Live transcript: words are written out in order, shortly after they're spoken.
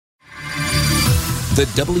The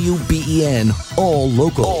WBEN All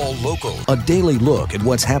Local. All Local. A daily look at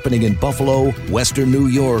what's happening in Buffalo, Western New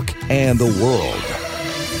York, and the world.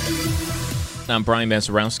 I'm Brian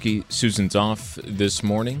Mazurowski. Susan's off this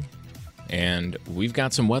morning, and we've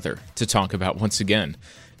got some weather to talk about once again.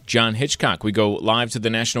 John Hitchcock, we go live to the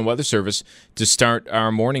National Weather Service to start our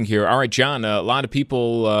morning here. All right, John, a lot of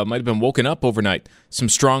people might have been woken up overnight. Some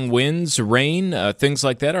strong winds, rain, things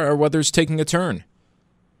like that. Our weather's taking a turn.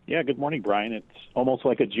 Yeah, good morning, Brian. It's almost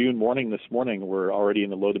like a June morning this morning. We're already in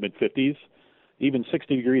the low to mid-50s, even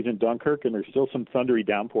 60 degrees in Dunkirk, and there's still some thundery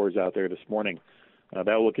downpours out there this morning.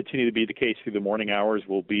 That will continue to be the case through the morning hours.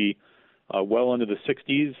 We'll be well into the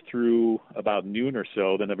 60s through about noon or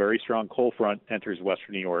so. Then a very strong cold front enters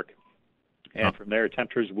western New York. And from there,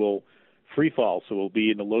 temperatures will free fall. So we'll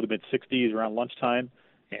be in the low to mid-60s around lunchtime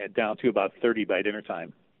and down to about 30 by dinner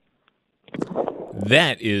time.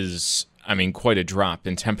 That is, quite a drop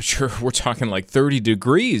in temperature. We're talking like 30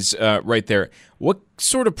 degrees right there. What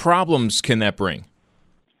sort of problems can that bring?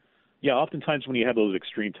 Yeah, oftentimes when you have those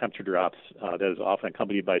extreme temperature drops, that is often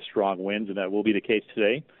accompanied by strong winds, and that will be the case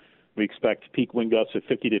today. We expect peak wind gusts of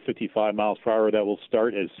 50 to 55 miles per hour. That will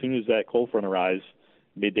start as soon as that cold front arrives,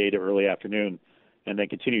 midday to early afternoon, and then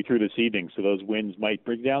continue through this evening. So those winds might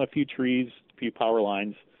bring down a few trees, a few power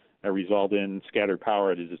lines, and result in scattered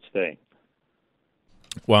power outages today.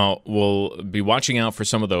 Well, we'll be watching out for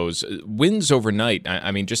some of those winds overnight.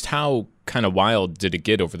 Just how kind of wild did it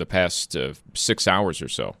get over the past 6 hours or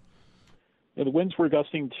so? Yeah, the winds were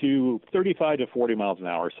gusting to 35 to 40 miles an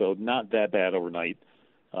hour, so not that bad overnight.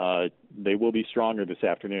 They will be stronger this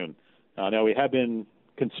afternoon. Now, we have been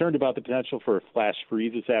concerned about the potential for a flash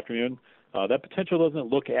freeze this afternoon. That potential doesn't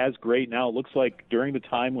look as great now. It looks like during the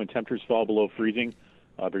time when temperatures fall below freezing,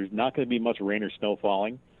 there's not going to be much rain or snow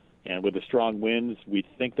falling. And with the strong winds, we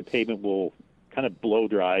think the pavement will kind of blow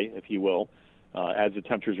dry, if you will, as the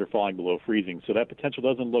temperatures are falling below freezing. So that potential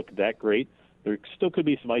doesn't look that great. There still could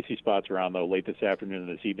be some icy spots around, though, late this afternoon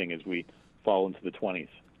and this evening as we fall into the 20s.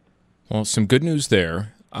 Well, some good news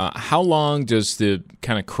there. How long does the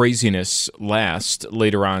kind of craziness last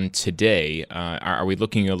later on today? Are we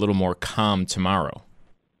looking a little more calm tomorrow?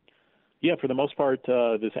 Yeah, for the most part,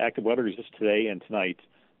 this active weather is just today and tonight.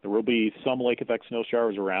 There will be some lake effect snow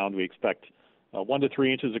showers around. We expect 1 to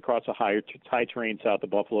 3 inches across the high terrain south of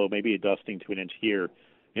Buffalo, maybe a dusting to an inch here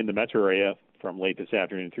in the metro area from late this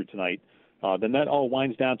afternoon through tonight. Then that all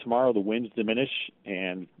winds down tomorrow. The winds diminish,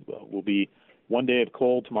 and will be one day of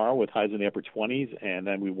cold tomorrow with highs in the upper 20s, and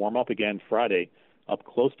then we warm up again Friday, up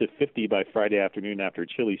close to 50 by Friday afternoon after a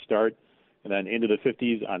chilly start, and then into the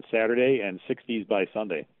 50s on Saturday and 60s by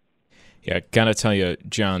Sunday. Yeah, got to tell you,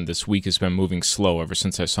 John, this week has been moving slow ever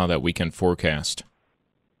since I saw that weekend forecast.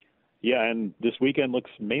 Yeah, and this weekend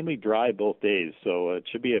looks mainly dry both days, so it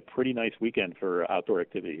should be a pretty nice weekend for outdoor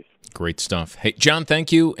activities. Great stuff. Hey, John,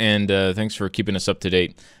 thank you, and thanks for keeping us up to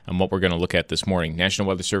date on what we're going to look at this morning. National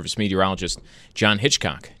Weather Service meteorologist John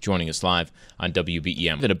Hitchcock joining us live on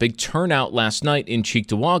WBEM. We had a big turnout last night in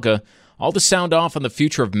Cheektowaga. All the sound off on the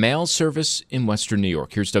future of mail service in Western New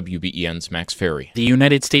York. Here's WBEN's Max Ferry. The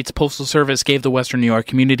United States Postal Service gave the Western New York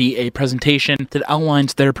community a presentation that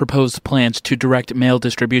outlines their proposed plans to direct mail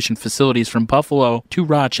distribution facilities from Buffalo to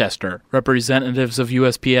Rochester. Representatives of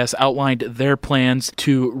USPS outlined their plans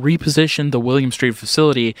to reposition the William Street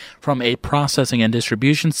facility from a processing and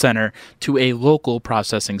distribution center to a local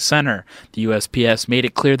processing center. The USPS made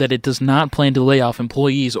it clear that it does not plan to lay off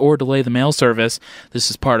employees or delay the mail service.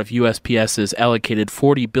 This is part of USPS's allocated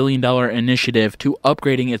 $40 billion initiative to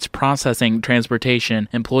upgrading its processing, transportation,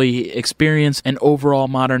 employee experience, and overall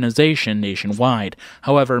modernization nationwide.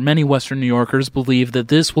 However, many Western New Yorkers believe that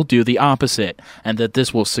this will do the opposite, and that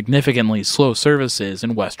this will significantly slow services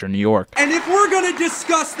in Western New York. And if we're going to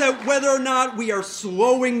discuss that whether or not we are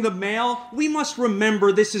slowing the mail, we must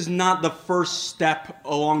remember this is not the first step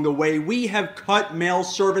along the way. We have cut mail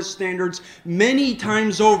service standards many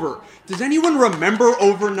times over. Does anyone remember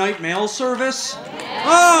overnight mail service?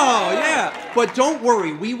 Oh, yeah. But don't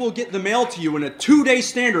worry, we will get the mail to you in a 2-day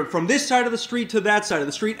standard from this side of the street to that side of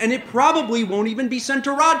the street, and it probably won't even be sent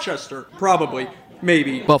to Rochester. Probably.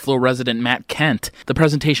 Maybe. Buffalo resident Matt Kent. The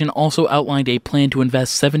presentation also outlined a plan to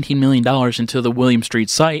invest $17 million into the William Street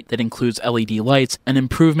site that includes LED lights, an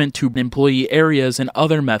improvement to employee areas, and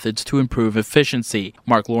other methods to improve efficiency.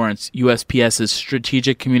 Mark Lawrence, USPS's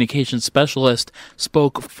strategic communications specialist,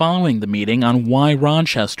 spoke following the meeting on why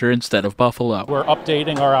Rochester instead of Buffalo. We're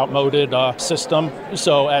updating our outmoded system.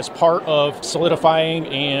 So as part of solidifying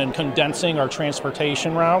and condensing our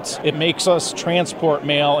transportation routes, it makes us transport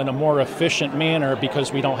mail in a more efficient manner center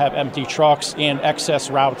because we don't have empty trucks and excess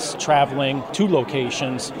routes traveling to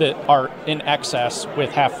locations that are in excess with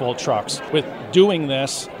half-full trucks. With doing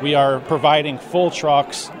this, we are providing full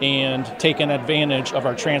trucks and taking advantage of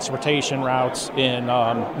our transportation routes in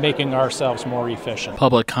making ourselves more efficient.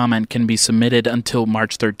 Public comment can be submitted until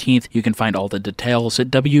March 13th. You can find all the details at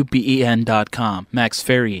WBEN.com. Max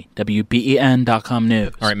Ferry, WBEN.com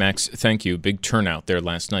News. All right, Max, thank you. Big turnout there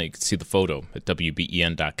last night. You can see the photo at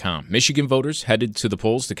WBEN.com. Michigan voters headed to the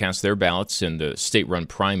polls to cast their ballots in the state-run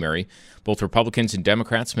primary. Both Republicans and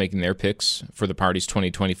Democrats making their picks for the party's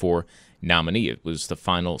 2024 nominee. It was the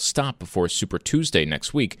final stop before Super Tuesday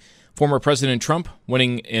next week. Former President Trump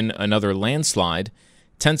winning in another landslide.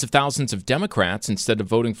 Tens of thousands of Democrats, instead of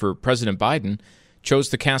voting for President Biden, chose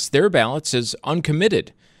to cast their ballots as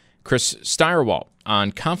uncommitted. Chris Steyerwalt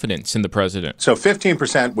on confidence in the president. So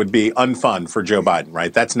 15% would be unfun for Joe Biden,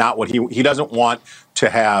 right? That's not what he doesn't want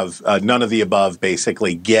to have none of the above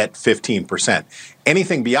basically get 15%.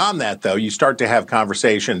 Anything beyond that, though, you start to have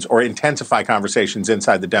conversations or intensify conversations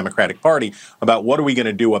inside the Democratic Party about what are we going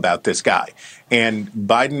to do about this guy. And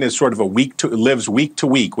Biden is sort of lives week to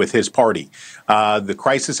week with his party. The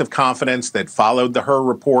crisis of confidence that followed the Hur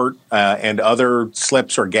report and other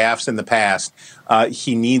slips or gaffes in the past,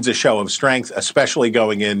 he needs a show of strength, especially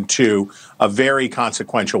going into a very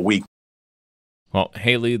consequential week. Well,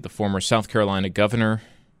 Haley, the former South Carolina governor,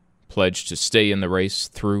 pledged to stay in the race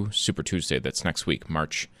through Super Tuesday. That's next week,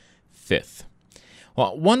 March 5th.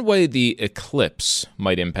 Well, one way the eclipse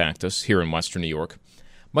might impact us here in Western New York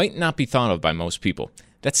might not be thought of by most people.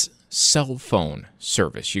 That's cell phone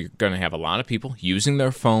service. You're going to have a lot of people using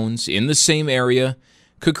their phones in the same area.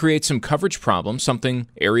 Could create some coverage problems, something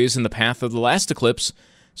areas in the path of the last eclipse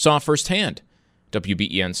saw firsthand.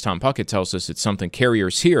 WBEN's Tom Puckett tells us it's something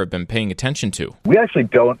carriers here have been paying attention to. We actually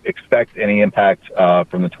don't expect any impact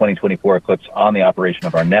from the 2024 eclipse on the operation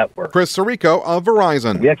of our network. Chris Sirico of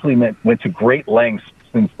Verizon. We actually went to great lengths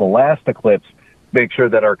since the last eclipse to make sure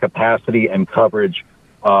that our capacity and coverage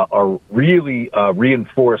are really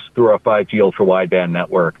reinforced through our 5G ultra-wideband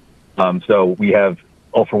network. So we have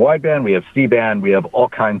ultra-wideband, we have C-band, we have all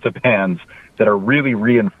kinds of bands that are really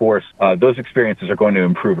reinforced. Those experiences are going to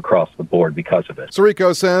improve across the board because of it.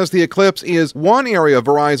 Sirico says the eclipse is one area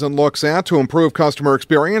Verizon looks at to improve customer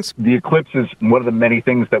experience. The eclipse is one of the many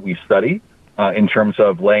things that we study in terms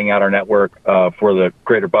of laying out our network for the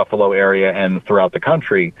greater Buffalo area and throughout the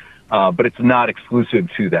country, but it's not exclusive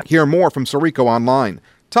to that. Hear more from Sirico online.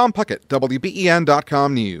 Tom Puckett,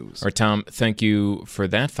 WBEN.com News. All right, Tom, thank you for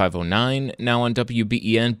that. 5:09. Now on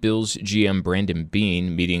WBEN, Bills GM Brandon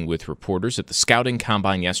Beane meeting with reporters at the Scouting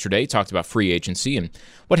Combine yesterday. Talked about free agency and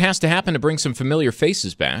what has to happen to bring some familiar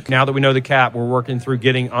faces back. Now that we know the cap, we're working through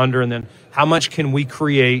getting under, and then how much can we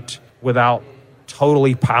create without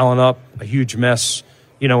totally piling up a huge mess,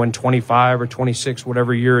 in 25 or 26,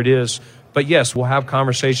 whatever year it is. But yes, we'll have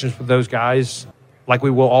conversations with those guys like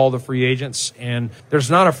we will all the free agents. And there's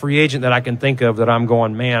not a free agent that I can think of that I'm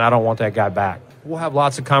going, man, I don't want that guy back. We'll have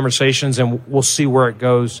lots of conversations, and we'll see where it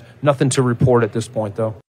goes. Nothing to report at this point,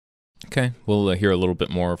 though. Okay, we'll hear a little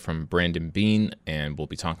bit more from Brandon Beane, and we'll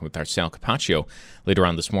be talking with our Sal Capaccio later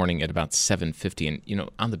on this morning at about 7:50. And,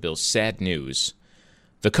 on the Bills, sad news.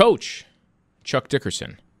 The coach, Chuck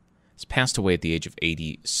Dickerson, has passed away at the age of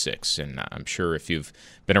 86. And I'm sure if you've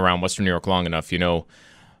been around Western New York long enough, you know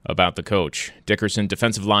about the coach. Dickerson,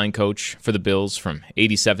 defensive line coach for the Bills from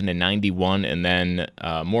 87 to 91, and then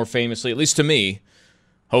more famously, at least to me,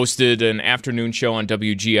 hosted an afternoon show on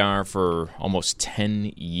WGR for almost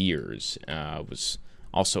 10 years. He was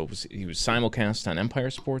simulcast on Empire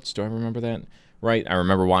Sports. Do I remember that right? I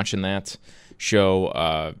remember watching that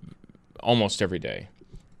show almost every day.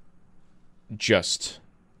 Just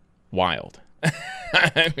wild.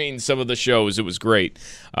 I mean, some of the shows, it was great.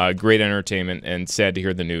 Great entertainment, and sad to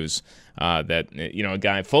hear the news that, a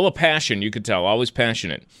guy full of passion, you could tell, always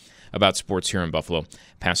passionate about sports here in Buffalo,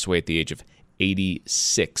 passed away at the age of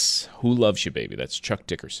 86. Who loves you, baby? That's Chuck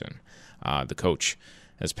Dickerson, the coach.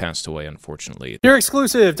 Has passed away, unfortunately. Your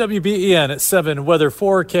exclusive WBEN at 7 weather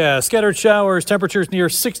forecast. Scattered showers, temperatures near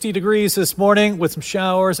 60 degrees this morning with some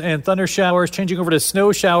showers and thunder showers, changing over to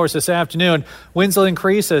snow showers this afternoon. Winds will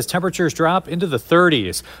increase as temperatures drop into the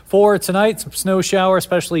 30s. For tonight, some snow showers,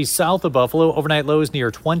 especially south of Buffalo. Overnight lows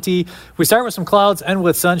near 20. We start with some clouds and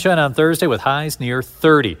with sunshine on Thursday with highs near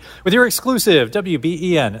 30. With your exclusive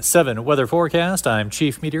WBEN 7 weather forecast, I'm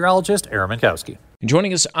Chief Meteorologist Aaron Minkowski.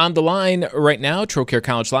 Joining us on the line right now, Trocaire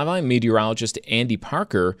College Live, I'm meteorologist Andy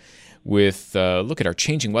Parker with a look at our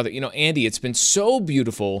changing weather. Andy, it's been so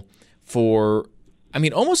beautiful for,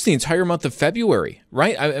 almost the entire month of February,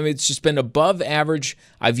 right? It's just been above average.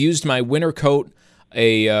 I've used my winter coat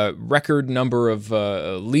a record number of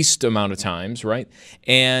least amount of times, right?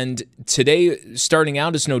 And today, starting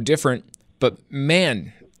out, is no different. But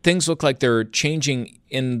man, things look like they're changing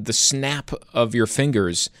in the snap of your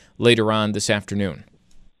fingers later on this afternoon.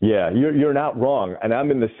 Yeah, you're not wrong. And I'm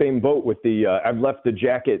in the same boat with I've left the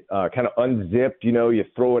jacket kind of unzipped. You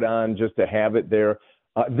throw it on just to have it there.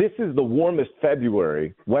 This is the warmest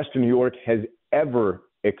February Western New York has ever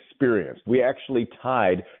experienced. We actually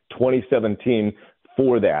tied 2017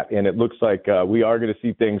 for that. And it looks like we are going to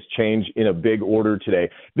see things change in a big order today.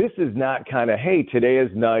 This is not kind of, hey, today is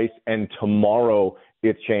nice and tomorrow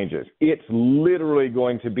it changes. It's literally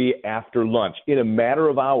going to be after lunch. In a matter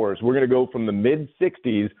of hours, we're going to go from the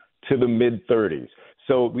mid-60s to the mid-30s.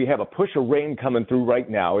 So we have a push of rain coming through right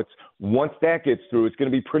now. Once that gets through, it's going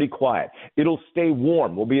to be pretty quiet. It'll stay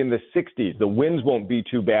warm. We'll be in the 60s. The winds won't be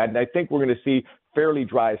too bad. And I think we're going to see fairly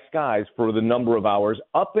dry skies for the number of hours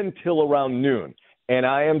up until around noon. And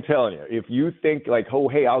I am telling you, if you think like, oh,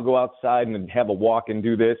 hey, I'll go outside and have a walk and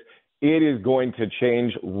do this, it is going to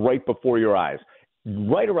change right before your eyes.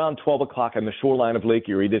 Right around 12 o'clock on the shoreline of Lake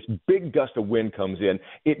Erie, this big gust of wind comes in.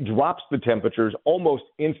 It drops the temperatures almost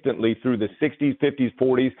instantly through the 60s, 50s,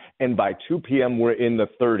 40s, and by 2 p.m. we're in the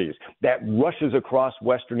 30s. That rushes across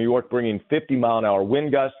western New York, bringing 50-mile-an-hour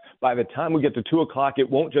wind gusts. By the time we get to 2 o'clock, it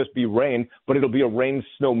won't just be rain, but it'll be a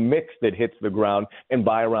rain-snow mix that hits the ground. And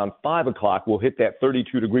by around 5 o'clock, we'll hit that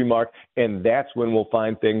 32-degree mark, and that's when we'll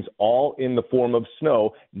find things all in the form of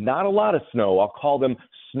snow. Not a lot of snow. I'll call them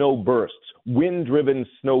snow bursts. Wind-driven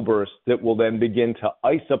snow bursts that will then begin to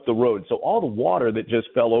ice up the road. So all the water that just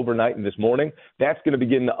fell overnight and this morning, that's going to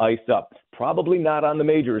begin to ice up. Probably not on the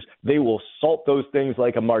majors. They will salt those things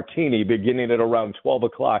like a martini beginning at around 12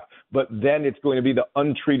 o'clock, but then it's going to be the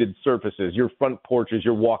untreated surfaces, your front porches,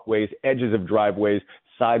 your walkways, edges of driveways,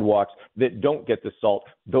 sidewalks that don't get the salt.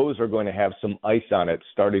 Those are going to have some ice on it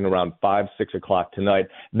starting around 5, 6 o'clock tonight.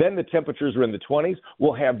 Then the temperatures are in the 20s.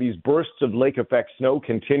 We'll have these bursts of lake effect snow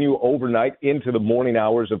continue overnight into the morning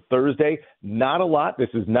hours of Thursday. Not a lot. This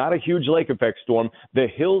is not a huge lake effect storm. The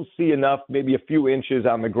hills see enough, maybe a few inches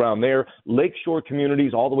on the ground there. Lakeshore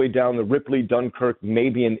communities all the way down the Ripley, Dunkirk,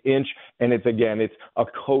 maybe an inch. And it's a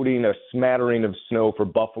coating, a smattering of snow for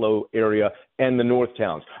Buffalo area and the north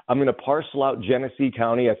towns. I'm going to parcel out Genesee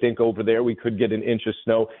County. I think over there we could get an inch of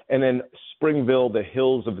snow. And then Springville, the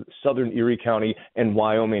hills of southern Erie County and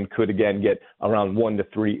Wyoming could again get around 1 to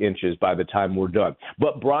 3 inches by the time we're done.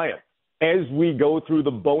 But Brian, as we go through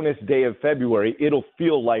the bonus day of February, it'll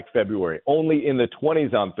feel like February, only in the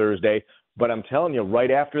 20s on Thursday. But I'm telling you,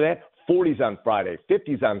 right after that, 40s on Friday,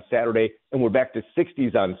 50s on Saturday, and we're back to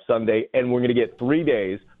 60s on Sunday, and we're going to get 3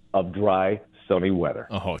 days of dry, sunny weather.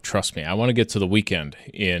 Oh, trust me. I want to get to the weekend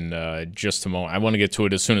in just a moment. I want to get to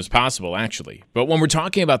it as soon as possible, actually. But when we're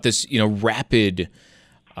talking about this, rapid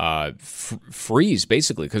freeze,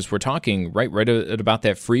 basically, because we're talking right at about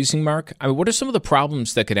that freezing mark. I mean, what are some of the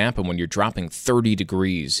problems that could happen when you're dropping 30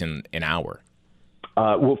 degrees in an hour?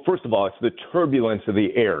 Well, first of all, it's the turbulence of the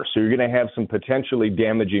air. So you're going to have some potentially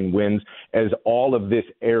damaging winds as all of this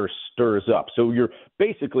air stirs up. So you're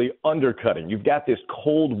basically undercutting. You've got this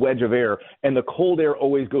cold wedge of air, and the cold air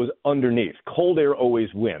always goes underneath. Cold air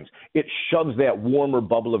always wins. It shoves that warmer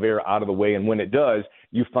bubble of air out of the way, and when it does,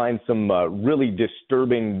 you find some really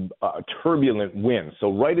disturbing, turbulent winds.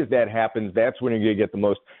 So right as that happens, that's when you're going to get the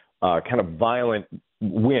most kind of violent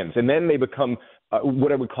winds. And then they become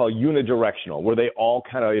what I would call unidirectional, where it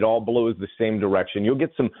all blows the same direction. You'll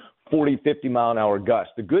get some 40, 50 mile an hour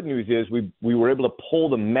gusts. The good news is we were able to pull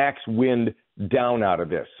the max wind down out of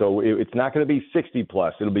this. So it's not going to be 60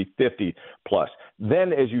 plus, it'll be 50 plus.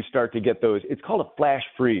 Then as you start to get those, it's called a flash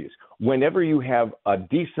freeze. Whenever you have a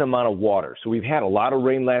decent amount of water, so we've had a lot of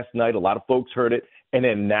rain last night, a lot of folks heard it, and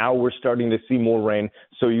then now we're starting to see more rain.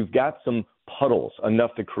 So you've got some puddles,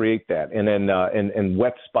 enough to create that, and then and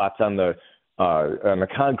wet spots on the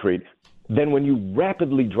concrete. Then when you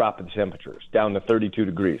rapidly drop the temperatures down to 32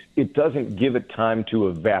 degrees, it doesn't give it time to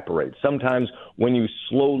evaporate. Sometimes when you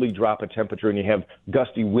slowly drop a temperature and you have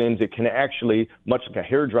gusty winds, it can actually, much like a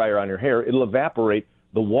hairdryer on your hair, it'll evaporate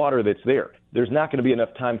the water that's there. There's not going to be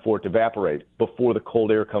enough time for it to evaporate before the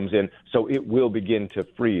cold air comes in, so it will begin to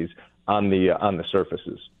freeze on the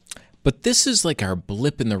surfaces. But this is like our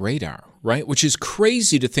blip in the radar, right? Which is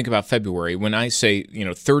crazy to think about February. When I say,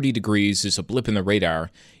 30 degrees is a blip in the radar,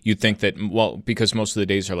 you'd think that, well, because most of the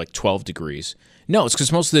days are like 12 degrees. No, it's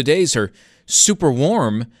because most of the days are super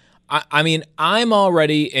warm. I mean, I'm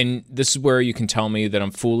already, and this is where you can tell me that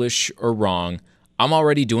I'm foolish or wrong, I'm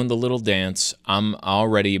already doing the little dance. I'm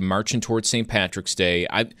already marching towards St. Patrick's Day.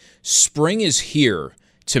 Spring is here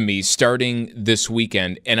to me starting this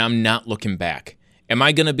weekend, and I'm not looking back. Am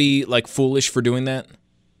I going to be like foolish for doing that?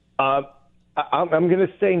 I'm going to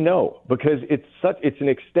say no, because it's an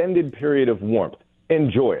extended period of warmth.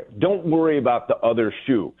 Enjoy it. Don't worry about the other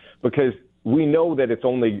shoe, because we know that it's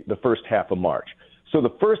only the first half of March. So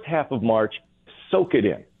the first half of March, soak it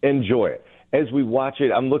in. Enjoy it. As we watch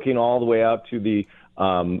it, I'm looking all the way out to the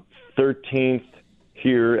 13th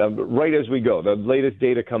here, right as we go. The latest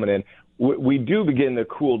data coming in. We do begin to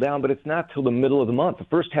cool down, but it's not till the middle of the month. The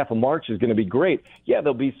first half of March is going to be great. Yeah,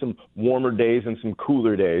 there'll be some warmer days and some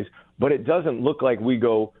cooler days, but it doesn't look like we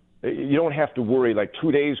go. You don't have to worry like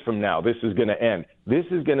 2 days from now this is going to end. This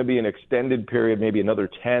is going to be an extended period, maybe another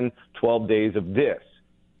 10, 12 days of this,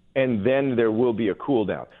 and then there will be a cool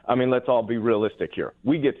down. I mean, let's all be realistic here.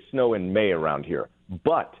 We get snow in May around here,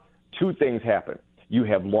 but two things happen. You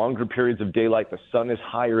have longer periods of daylight. The sun is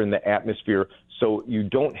higher in the atmosphere, so you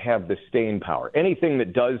don't have the staying power. Anything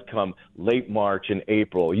that does come late March and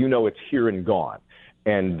April, it's here and gone.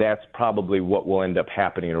 And that's probably what will end up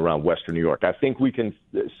happening around Western New York. I think we can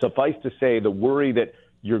suffice to say the worry that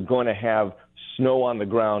you're going to have snow on the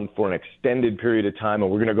ground for an extended period of time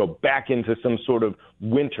and we're going to go back into some sort of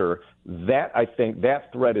winter, I think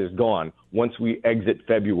that threat is gone once we exit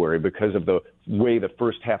February because of the way the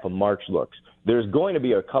first half of March looks. There's going to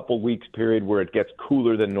be a couple weeks period where it gets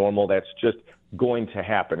cooler than normal. That's just going to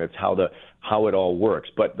happen. It's how it all works.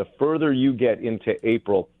 But the further you get into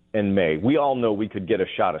April and May, we all know we could get a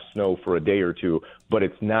shot of snow for a day or two, but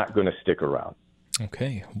it's not going to stick around.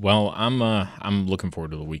 Okay. Well, I'm looking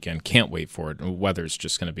forward to the weekend. Can't wait for it. The weather's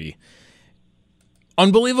just going to be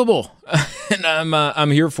unbelievable, and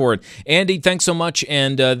I'm here for it. Andy, thanks so much.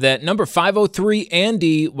 And that number 503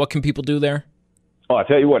 Andy, what can people do there? Oh, I'll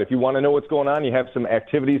tell you what, if you want to know what's going on, you have some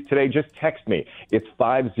activities today, just text me. It's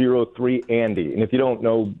 503-ANDY. And if you don't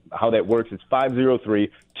know how that works, it's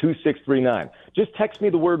 503-2639. Just text me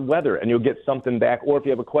the word weather, and you'll get something back. Or if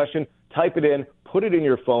you have a question, type it in, put it in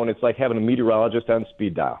your phone. It's like having a meteorologist on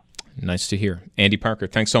speed dial. Nice to hear. Andy Parker,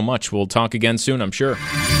 thanks so much. We'll talk again soon, I'm sure.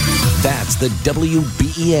 That's the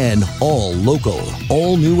WBEN All Local.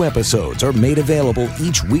 All new episodes are made available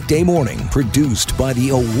each weekday morning, produced by the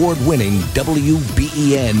award-winning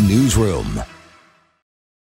WBEN Newsroom.